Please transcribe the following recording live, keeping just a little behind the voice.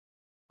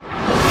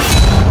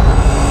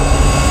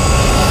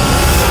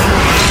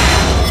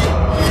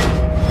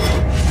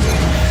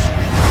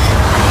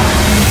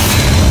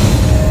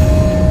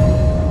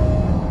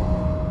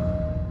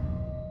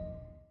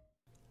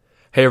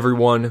Hey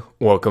everyone,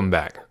 welcome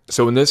back.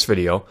 So in this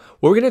video,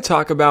 what we're going to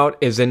talk about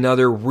is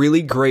another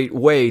really great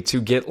way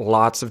to get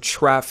lots of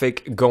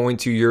traffic going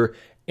to your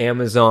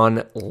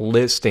Amazon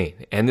listing,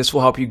 and this will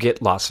help you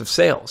get lots of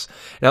sales.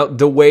 Now,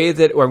 the way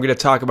that I'm going to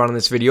talk about in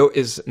this video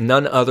is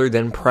none other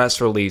than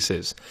press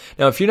releases.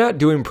 Now, if you're not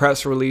doing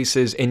press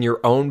releases in your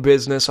own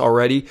business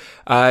already,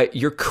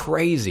 you're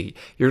crazy.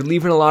 You're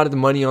leaving a lot of the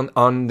money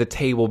on the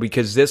table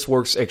because this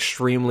works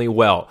extremely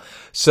well.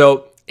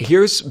 So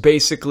here's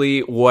basically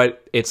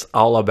what it's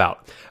all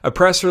about. A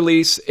press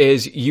release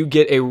is you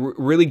get a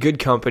really good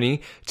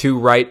company to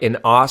write an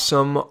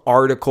awesome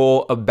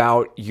article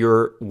about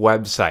your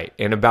website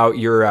and about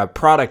your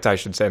product, I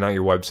should say, not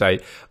your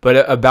website,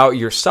 but about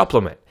your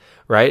supplement,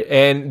 right?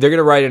 And they're going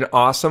to write an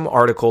awesome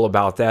article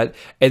about that,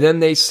 and then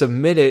they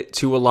submit it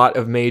to a lot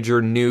of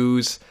major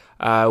news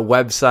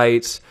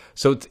websites.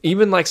 So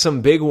even like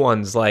some big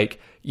ones like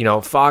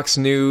Fox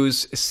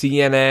News,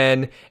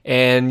 CNN,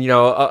 and,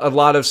 a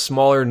lot of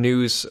smaller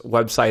news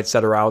websites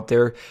that are out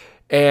there.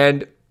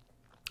 And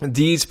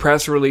these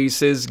press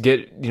releases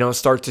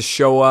start to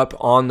show up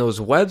on those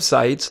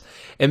websites.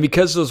 And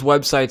because those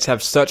websites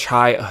have such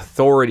high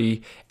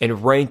authority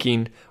and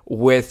ranking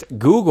with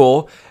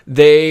Google,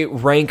 they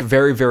rank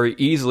very, very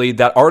easily.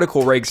 That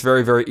article ranks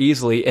very, very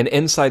easily. And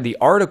inside the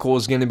article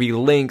is going to be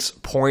links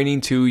pointing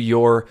to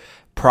your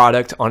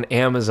product on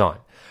Amazon.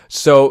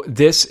 So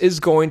this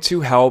is going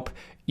to help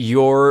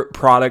your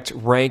product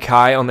rank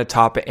high on the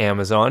top of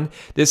Amazon.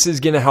 This is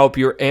going to help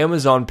your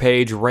Amazon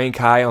page rank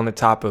high on the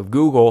top of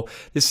Google.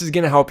 This is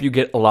going to help you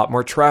get a lot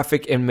more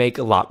traffic and make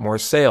a lot more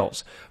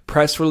sales.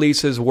 Press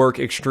releases work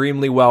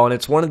extremely well, and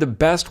it's one of the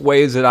best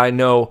ways that I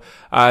know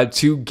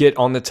to get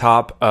on the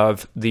top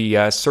of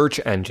the search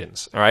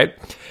engines. All right.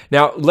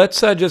 Now,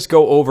 let's just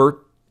go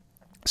over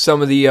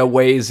some of the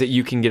ways that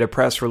you can get a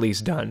press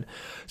release done.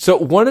 So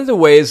one of the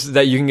ways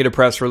that you can get a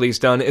press release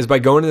done is by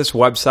going to this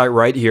website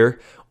right here,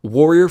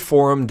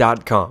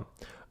 warriorforum.com.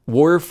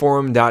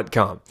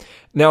 warriorforum.com.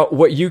 Now,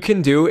 what you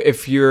can do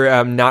if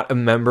you're not a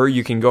member,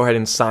 you can go ahead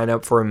and sign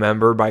up for a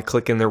member by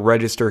clicking the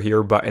register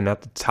here button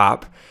at the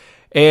top.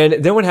 And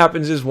then what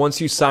happens is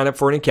once you sign up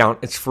for an account,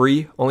 it's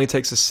free, only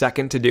takes a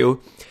second to do.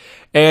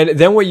 And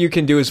then what you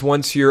can do is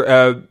once you're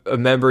a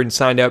member and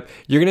signed up,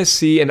 you're going to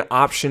see an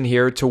option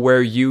here to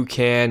where you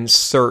can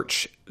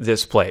search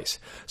this place.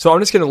 So I'm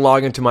just going to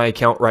log into my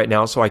account right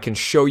now so I can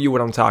show you what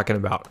I'm talking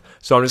about.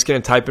 So I'm just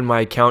going to type in my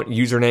account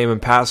username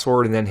and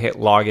password and then hit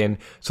login.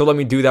 So let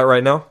me do that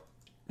right now.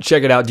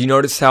 Check it out. Do you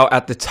notice how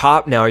at the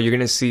top now you're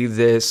going to see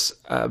this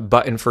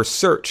button for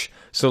search?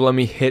 So let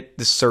me hit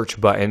the search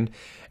button.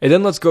 And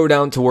then let's go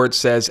down to where it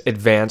says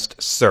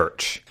advanced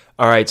search.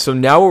 All right, so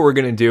now what we're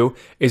going to do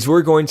is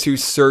we're going to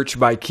search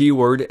by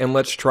keyword, and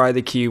let's try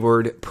the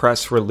keyword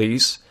press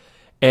release.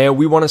 And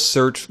we want to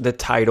search the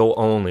title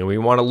only. We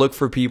want to look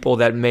for people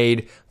that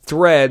made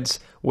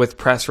threads with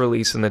press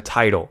release in the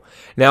title.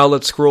 Now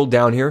let's scroll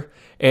down here,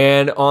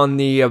 and on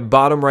the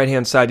bottom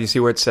right-hand side, you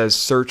see where it says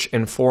search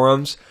and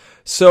forums.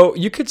 So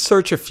you could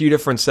search a few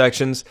different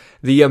sections.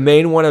 The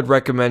main one I'd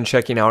recommend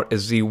checking out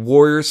is the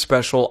Warrior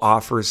Special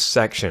Offers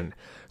section.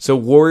 So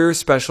Warrior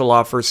Special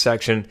Offers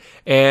section,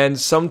 and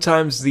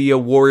sometimes the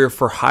Warrior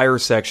for Hire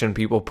section,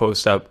 people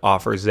post up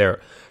offers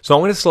there. So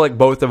I'm going to select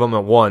both of them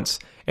at once.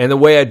 And the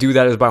way I do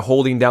that is by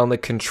holding down the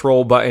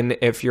control button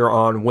if you're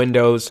on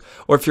Windows,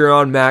 or if you're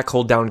on Mac,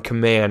 hold down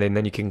command, and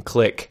then you can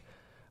click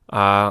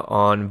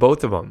on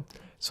both of them.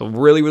 So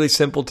really, really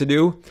simple to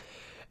do.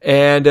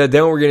 And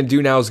then what we're going to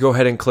do now is go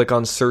ahead and click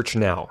on Search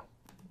Now.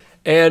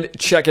 And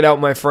check it out,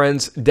 my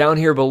friends. Down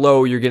here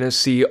below, you're going to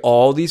see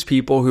all these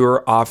people who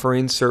are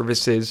offering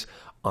services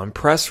on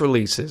press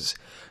releases.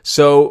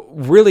 So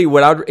really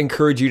what I'd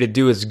encourage you to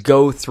do is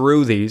go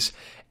through these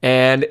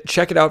and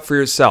check it out for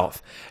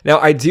yourself. Now,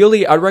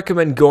 ideally, I'd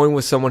recommend going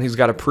with someone who's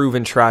got a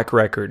proven track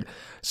record.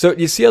 So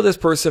you see how this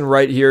person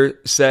right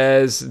here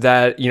says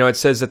that, it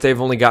says that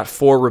they've only got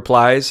 4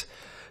 replies.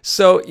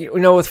 So,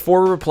 with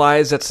 4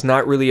 replies, that's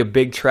not really a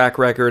big track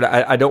record.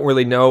 I don't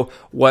really know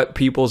what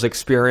people's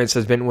experience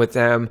has been with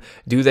them.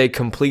 Do they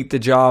complete the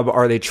job?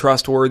 Are they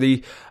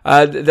trustworthy?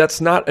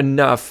 That's not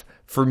enough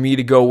for me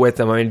to go with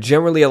them. I mean,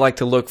 generally, I like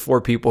to look for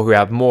people who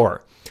have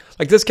more.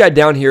 Like this guy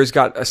down here has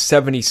got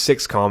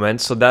 76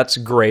 comments, so that's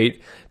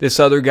great. This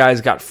other guy's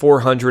got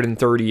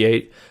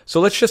 438. So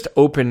let's just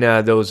open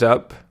those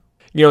up.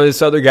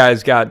 This other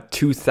guy's got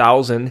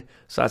 2,000,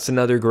 so that's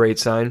another great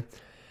sign.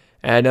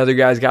 And another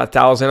guy's got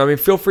 1,000. I mean,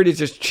 feel free to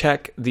just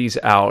check these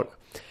out.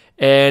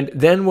 And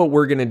then what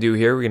we're going to do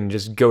here, we're going to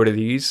just go to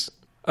these.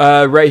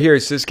 Right here,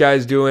 so this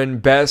guy's doing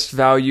best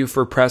value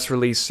for press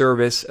release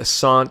service,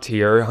 Asant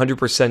here,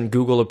 100%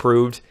 Google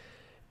approved.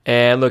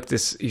 And look,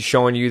 this is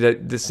showing you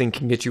that this thing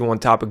can get you on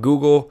top of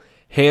Google.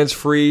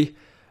 Hands-free,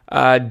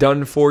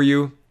 done for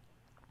you.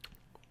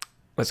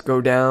 Let's go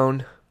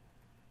down.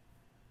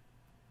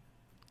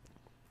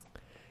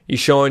 He's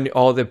showing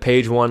all the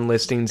page 1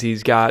 listings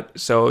he's got.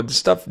 So the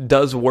stuff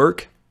does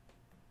work.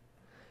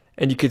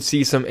 And you could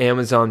see some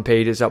Amazon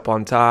pages up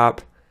on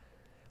top.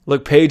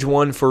 Look, page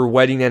 1 for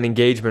wedding and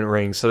engagement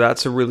rings. So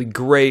that's a really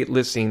great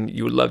listing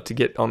you would love to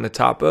get on the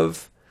top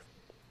of.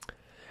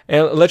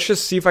 And let's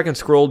just see if I can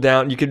scroll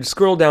down. You can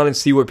scroll down and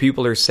see what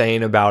people are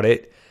saying about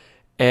it.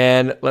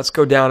 And let's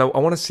go down. I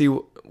want to see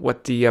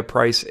what the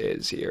price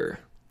is here.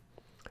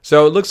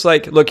 So it looks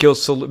like, look, he'll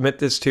submit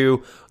this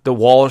to the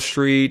Wall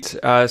Street,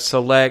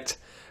 Select,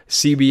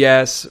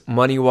 CBS,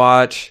 Money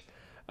Watch.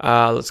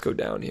 Let's go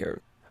down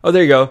here. Oh,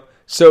 there you go.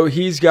 So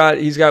he's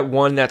got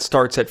one that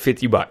starts at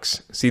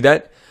 $50. See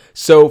that?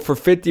 So for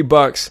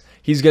 $50,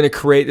 he's going to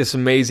create this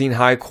amazing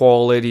high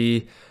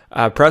quality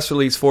press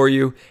release for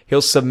you.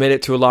 He'll submit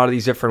it to a lot of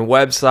these different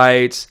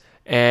websites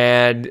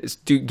and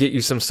get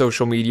you some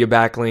social media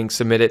backlinks,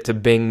 submit it to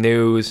Bing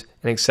News,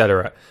 and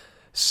etc.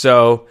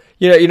 So,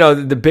 you know,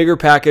 the bigger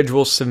package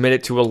will submit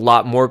it to a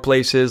lot more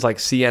places like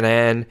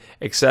CNN,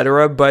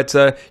 etc. But,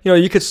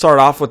 you could start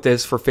off with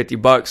this for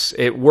 $50.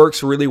 It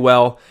works really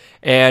well.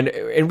 And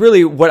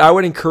really what I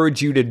would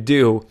encourage you to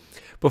do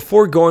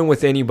before going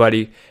with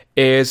anybody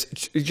is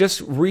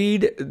just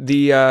read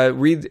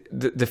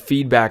the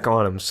feedback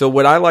on them. So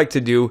what I like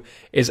to do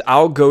is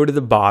I'll go to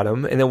the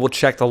bottom and then we'll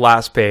check the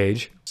last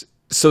page.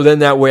 So then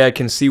that way I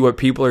can see what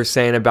people are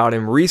saying about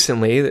him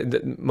recently,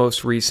 the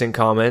most recent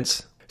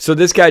comments. So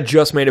this guy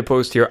just made a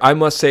post here. I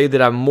must say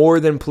that I'm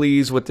more than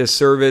pleased with this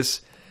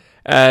service.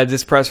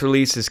 This press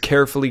release is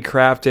carefully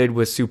crafted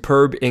with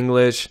superb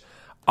English.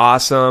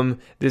 Awesome.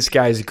 This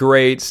guy's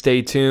great.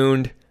 Stay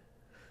tuned.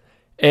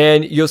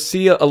 And you'll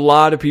see a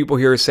lot of people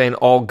here saying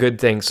all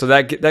good things. So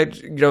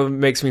that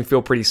makes me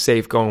feel pretty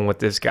safe going with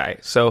this guy.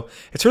 So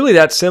it's really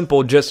that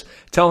simple. Just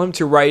tell him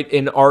to write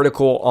an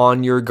article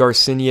on your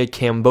Garcinia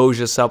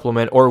Cambogia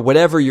supplement or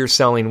whatever you're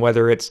selling,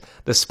 whether it's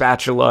the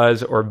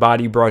spatulas or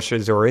body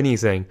brushes or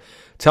anything.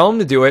 Tell him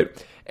to do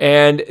it.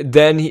 And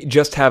then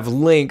just have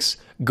links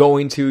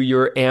going to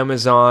your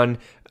Amazon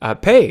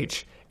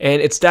page.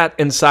 And it's that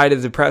inside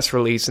of the press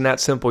release. And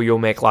that simple, you'll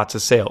make lots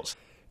of sales.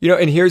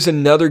 And here's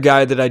another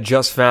guy that I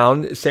just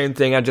found. Same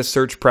thing, I just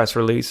searched press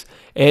release.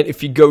 And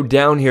if you go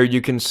down here, you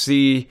can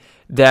see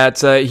that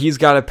he's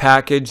got a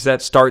package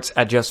that starts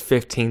at just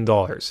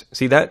 $15.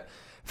 See that?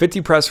 50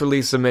 press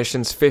release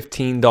submissions,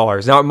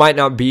 $15. Now, it might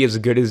not be as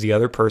good as the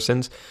other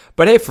person's,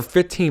 but hey, for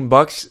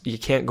 $15, you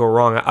can't go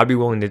wrong. I'd be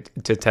willing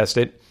to test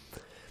it.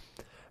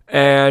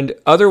 And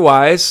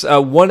otherwise,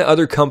 one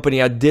other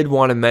company I did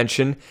want to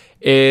mention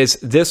is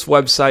this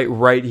website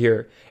right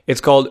here. It's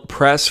called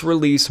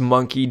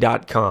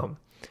pressreleasemonkey.com.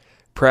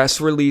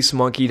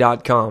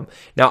 Pressreleasemonkey.com.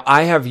 Now,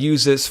 I have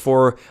used this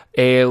for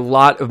a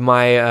lot of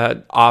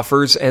my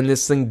offers, and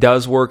this thing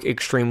does work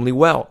extremely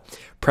well.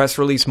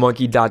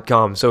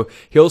 Pressreleasemonkey.com. So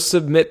he'll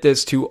submit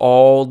this to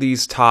all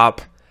these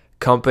top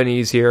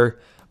companies here.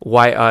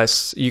 Why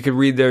us? You could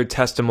read their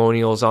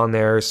testimonials on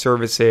their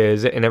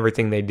services and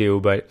everything they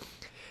do, but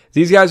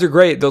these guys are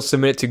great. They'll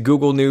submit it to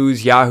Google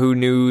News, Yahoo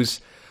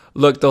News.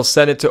 Look, they'll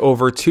send it to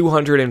over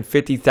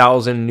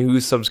 250,000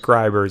 news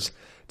subscribers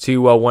to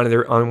one of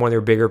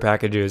their bigger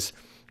packages,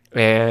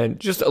 and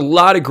just a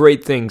lot of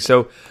great things.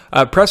 So,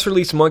 Press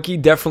Release Monkey,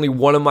 definitely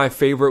one of my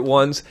favorite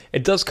ones.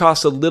 It does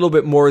cost a little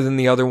bit more than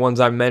the other ones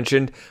I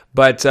mentioned,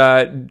 but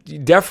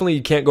definitely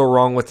you can't go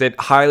wrong with it.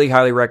 Highly,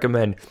 highly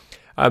recommend.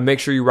 Make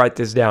sure you write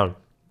this down.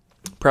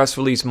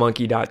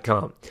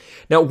 PressReleaseMonkey.com.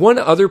 Now, one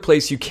other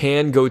place you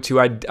can go to,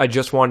 I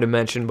just wanted to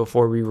mention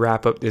before we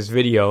wrap up this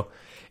video,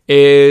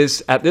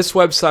 is at this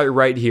website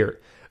right here,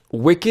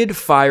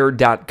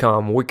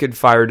 wickedfire.com,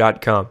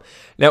 wickedfire.com.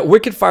 Now,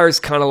 Wickedfire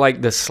is kind of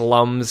like the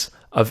slums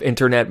of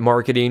internet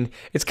marketing.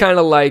 It's kind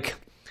of like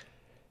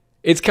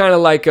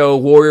a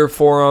Warrior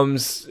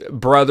Forum's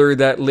brother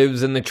that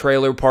lives in the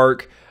trailer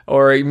park,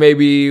 or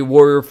maybe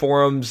Warrior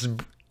Forum's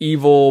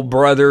evil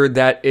brother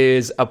that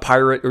is a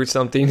pirate or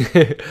something.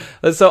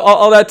 So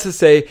all that to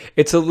say,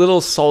 it's a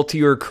little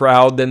saltier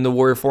crowd than the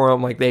Warrior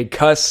Forum. Like, they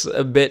cuss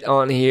a bit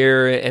on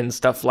here and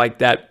stuff like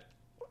that.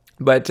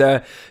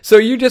 But so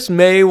you just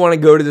may want to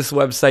go to this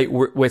website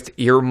with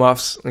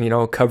earmuffs,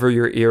 cover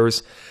your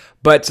ears.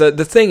 But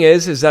the thing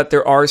is that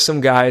there are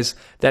some guys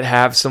that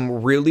have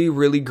some really,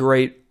 really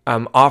great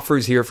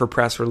offers here for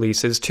press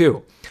releases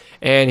too.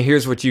 And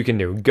here's what you can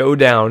do. Go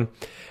down.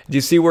 Do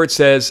you see where it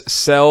says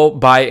sell,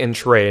 buy, and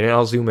trade? And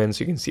I'll zoom in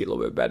so you can see it a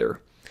little bit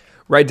better.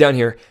 Right down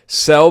here,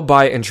 sell,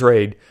 buy, and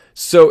trade.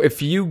 So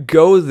if you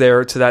go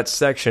there to that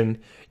section,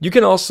 you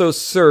can also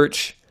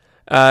search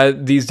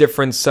these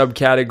different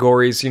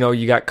subcategories.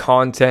 You got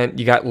content,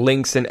 you got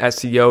links and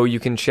SEO you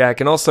can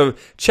check. And also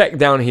check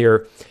down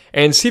here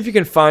and see if you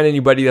can find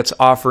anybody that's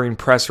offering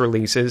press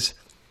releases.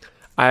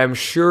 I'm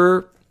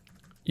sure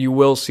you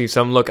will see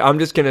some. Look, I'm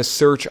just going to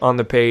search on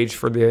the page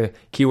for the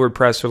keyword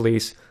press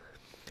release.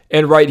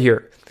 And right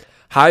here,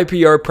 high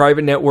PR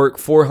private network,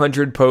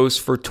 400 posts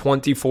for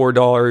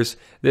 $24.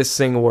 This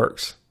thing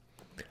works.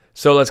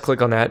 So let's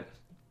click on that.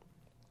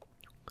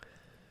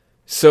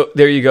 So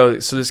there you go.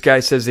 So this guy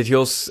says that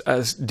he'll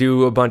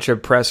do a bunch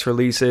of press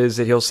releases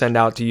that he'll send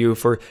out to you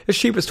for as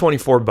cheap as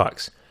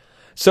 $24.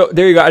 So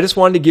there you go. I just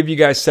wanted to give you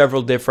guys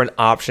several different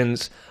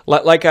options.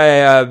 Like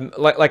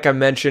I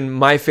mentioned,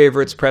 my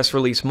favorite's Press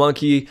Release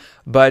Monkey,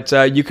 but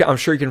I'm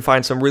sure you can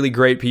find some really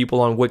great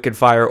people on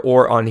Wickedfire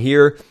or on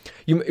here.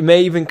 You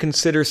may even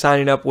consider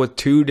signing up with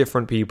 2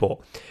 different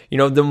people. You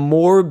know, the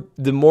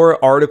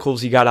more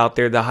articles you got out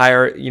there, the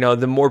higher, you know,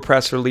 the more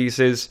press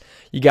releases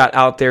you got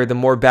out there, the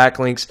more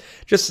backlinks,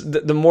 just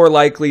the more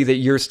likely that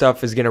your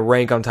stuff is going to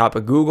rank on top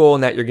of Google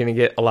and that you're going to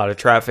get a lot of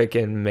traffic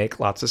and make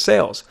lots of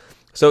sales.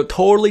 So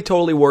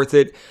totally worth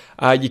it.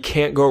 You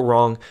can't go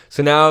wrong.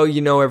 So now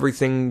you know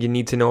everything you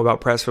need to know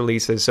about press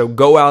releases. So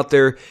go out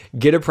there,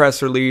 get a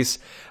press release,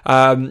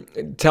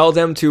 tell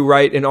them to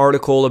write an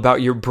article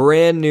about your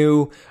brand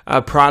new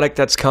product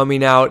that's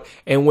coming out.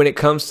 And when it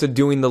comes to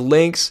doing the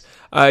links,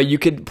 you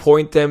could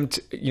point them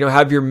to, you know,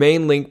 have your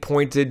main link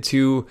pointed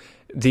to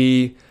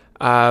the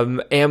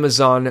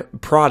Amazon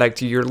product,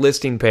 to your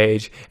listing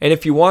page. And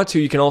if you want to,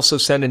 you can also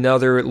send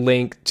another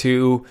link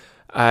to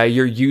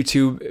your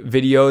YouTube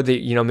video that,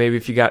 you know, maybe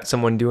if you got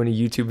someone doing a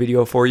YouTube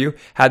video for you,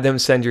 have them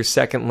send your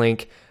second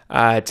link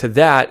to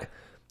that,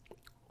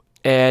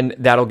 and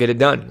that'll get it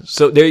done.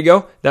 So there you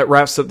go. That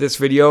wraps up this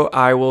video.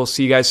 I will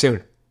see you guys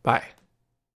soon. Bye.